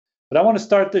But I want to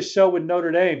start this show with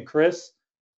Notre Dame, Chris.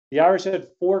 The Irish had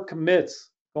 4 commits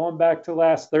going back to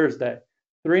last Thursday,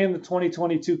 3 in the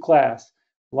 2022 class.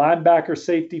 Linebacker,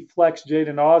 safety, flex,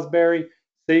 Jaden Ausberry,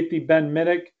 safety, Ben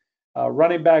Minnick,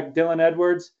 running back, Dylan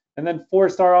Edwards, and then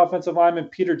 4-star offensive lineman,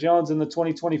 Peter Jones in the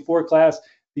 2024 class.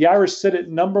 The Irish sit at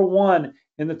number 1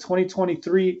 in the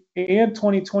 2023 and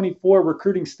 2024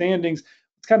 recruiting standings.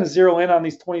 Let's kind of zero in on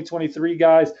these 2023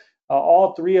 guys.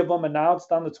 All 3 of them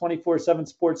announced on the 24/7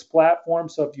 Sports platform.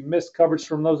 So if you missed coverage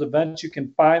from those events, you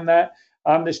can find that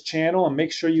on this channel, and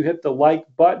make sure you hit the like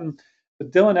button.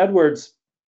 But Dylan Edwards,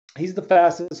 he's the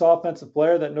fastest offensive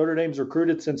player that Notre Dame's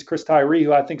recruited since Chris Tyree,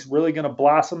 who I think is really going to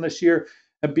blossom this year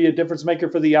and be a difference maker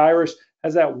for the Irish.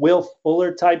 Has that Will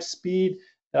Fuller type speed.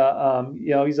 He's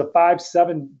a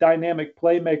 5'7" dynamic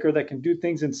playmaker that can do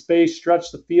things in space,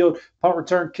 stretch the field, punt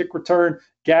return, kick return,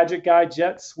 gadget guy,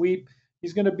 jet sweep.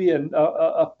 He's going to be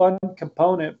a fun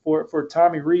component for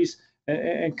Tommy Rees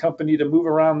and company to move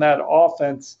around that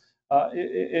offense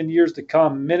in years to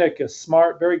come. Minnick, a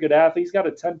smart, very good athlete. He's got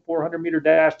a 10-400-meter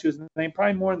dash to his name,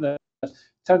 probably more in the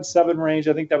 10-7 range.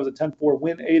 I think that was a 10-4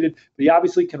 win aided. But he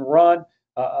obviously can run,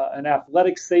 an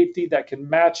athletic safety that can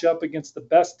match up against the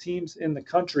best teams in the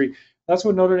country. That's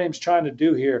what Notre Dame's trying to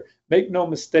do here. Make no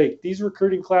mistake, these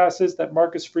recruiting classes that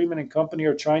Marcus Freeman and company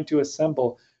are trying to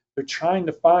assemble, they're trying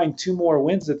to find 2 more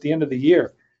wins at the end of the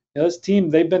year. This team,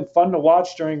 they've been fun to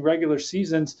watch during regular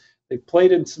seasons. They've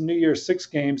played in some New Year's Six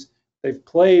games. They've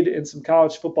played in some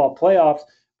college football playoffs.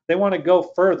 They want to go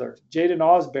further. Jaden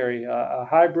Ausberry, a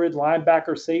hybrid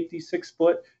linebacker safety, 6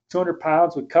 foot, 200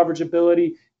 pounds with coverage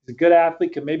ability. He's a good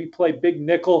athlete, can maybe play big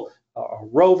nickel, a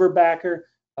rover backer,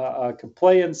 can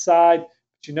play inside.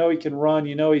 But he can run.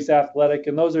 He's athletic.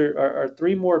 And those are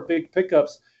 3 more big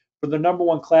pickups for the number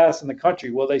 1 class in the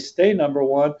country. Will they stay number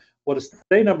 1? Well, to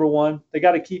stay number 1, they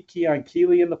got to keep Keon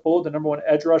Keeley in the fold, the number 1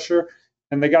 edge rusher,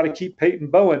 and they got to keep Peyton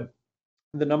Bowen,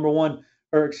 the number 1,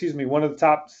 one of the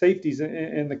top safeties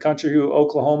in the country, who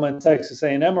Oklahoma and Texas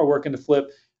A&M are working to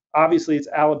flip. Obviously, it's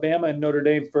Alabama and Notre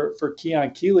Dame for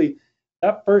Keon Keeley.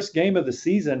 That first game of the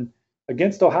season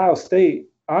against Ohio State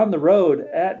on the road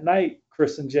at night,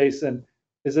 Chris and Jason,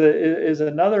 is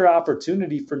another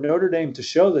opportunity for Notre Dame to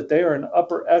show that they are an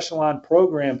upper echelon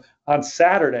program on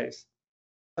Saturdays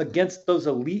against those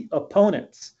elite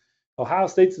opponents. Ohio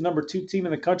State's the number 2 team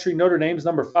in the country. Notre Dame's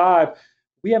number 5.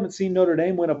 We haven't seen Notre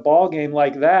Dame win a ball game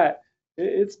like that.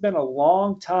 It's been a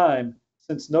long time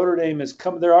since Notre Dame has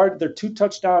come. They're 2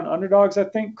 touchdown underdogs, I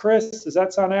think, Chris. Does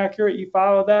that sound accurate? You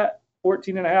follow that?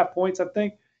 14.5 points, I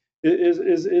think,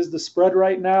 is the spread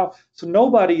right now. So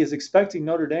nobody is expecting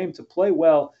Notre Dame to play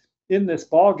well in this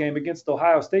ball game against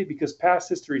Ohio State, because past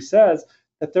history says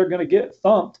that they're going to get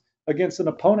thumped against an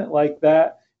opponent like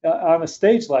that on a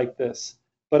stage like this.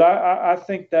 But I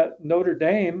think that Notre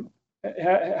Dame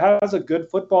has a good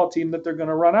football team that they're going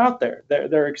to run out there.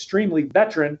 They're extremely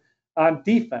veteran on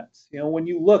defense. When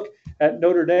you look at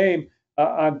Notre Dame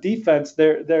on defense,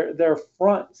 their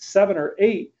front 7 or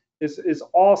 8 is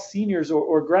all seniors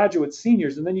or graduate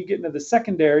seniors. And then you get into the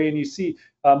secondary and you see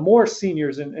more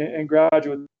seniors and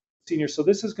graduate seniors. So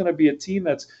this is going to be a team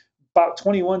that's about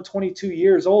 21, 22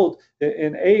 years old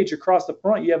in age across the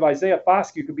front. You have Isaiah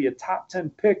Foskey, who could be a top 10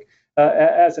 pick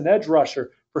as an edge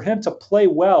rusher. For him to play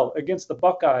well against the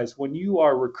Buckeyes when you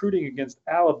are recruiting against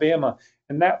Alabama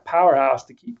and that powerhouse,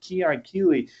 to keep Keon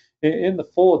Keeley in the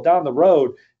fold down the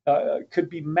road, could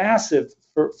be massive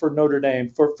for Notre Dame.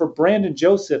 For Brandon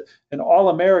Joseph, an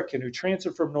All-American who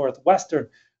transferred from Northwestern,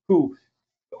 who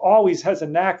always has a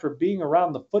knack for being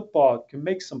around the football, can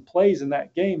make some plays in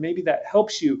that game. Maybe that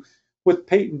helps you with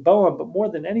Peyton Bowen, but more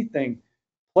than anything,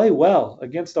 play well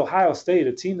against Ohio State,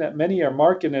 a team that many are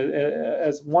marking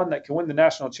as one that can win the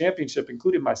national championship,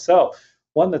 including myself,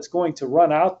 one that's going to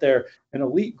run out there an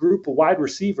elite group of wide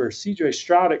receivers, C.J.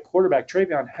 Stroud at quarterback,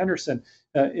 Travion Henderson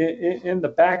in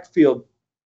the backfield,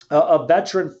 a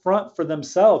veteran front for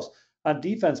themselves on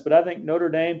defense. But I think Notre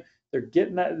Dame, they're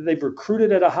getting that. They've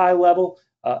recruited at a high level.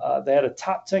 They had a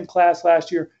top 10 class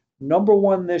last year, number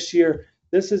 1 this year.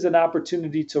 This is an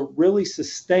opportunity to really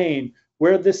sustain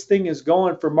where this thing is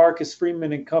going for Marcus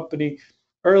Freeman and company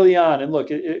early on. And look,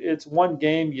 it's one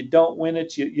game. You don't win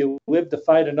it. You live to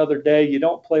fight another day. You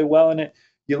don't play well in it.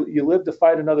 You live to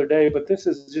fight another day. But this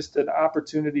is just an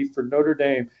opportunity for Notre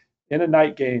Dame in a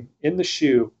night game, in the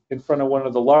shoe, in front of one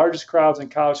of the largest crowds in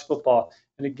college football,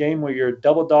 in a game where you're a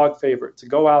double dog favorite, to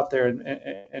go out there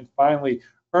and finally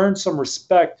earn some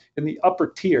respect in the upper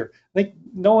tier. I think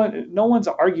no one's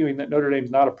arguing that Notre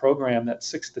Dame's not a program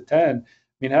that's 6-10.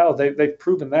 Hell, they've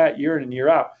proven that year in and year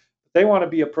out. But they want to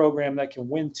be a program that can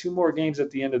win 2 more games at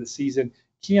the end of the season,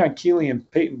 Keon, Keeley, and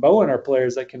Peyton Bowen are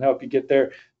players that can help you get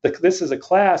there. This is a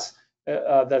class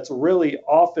that's really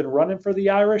off and running for the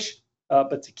Irish,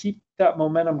 but to keep that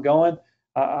momentum going,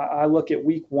 I look at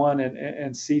week one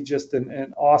and see just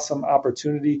an awesome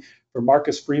opportunity for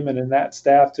Marcus Freeman and that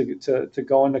staff to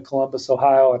go into Columbus,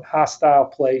 Ohio, a hostile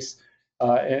place,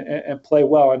 and play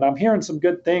well. And I'm hearing some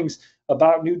good things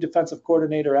about new defensive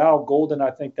coordinator Al Golden.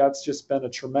 I think that's just been a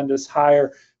tremendous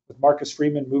hire with Marcus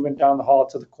Freeman moving down the hall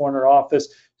to the corner office,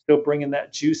 still bringing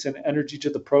that juice and energy to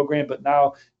the program, but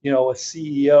now, a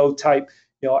CEO type,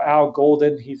 Al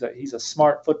Golden. He's a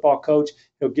smart football coach.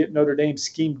 He'll get Notre Dame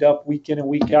schemed up week in and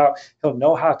week out. He'll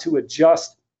know how to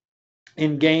adjust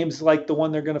in games like the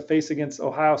one they're going to face against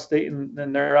Ohio State,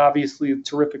 and they're obviously a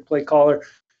terrific play caller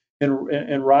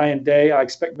in Ryan Day. I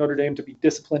expect Notre Dame to be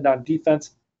disciplined on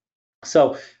defense.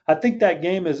 So I think that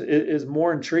game is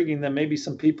more intriguing than maybe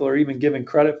some people are even giving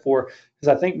credit for,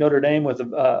 because I think Notre Dame with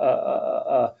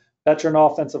a veteran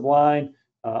offensive line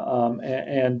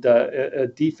and a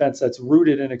defense that's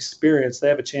rooted in experience, they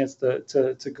have a chance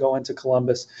to go into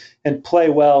Columbus and play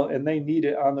well, and they need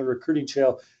it on the recruiting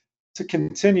trail to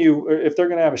continue if they're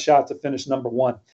going to have a shot to finish number one.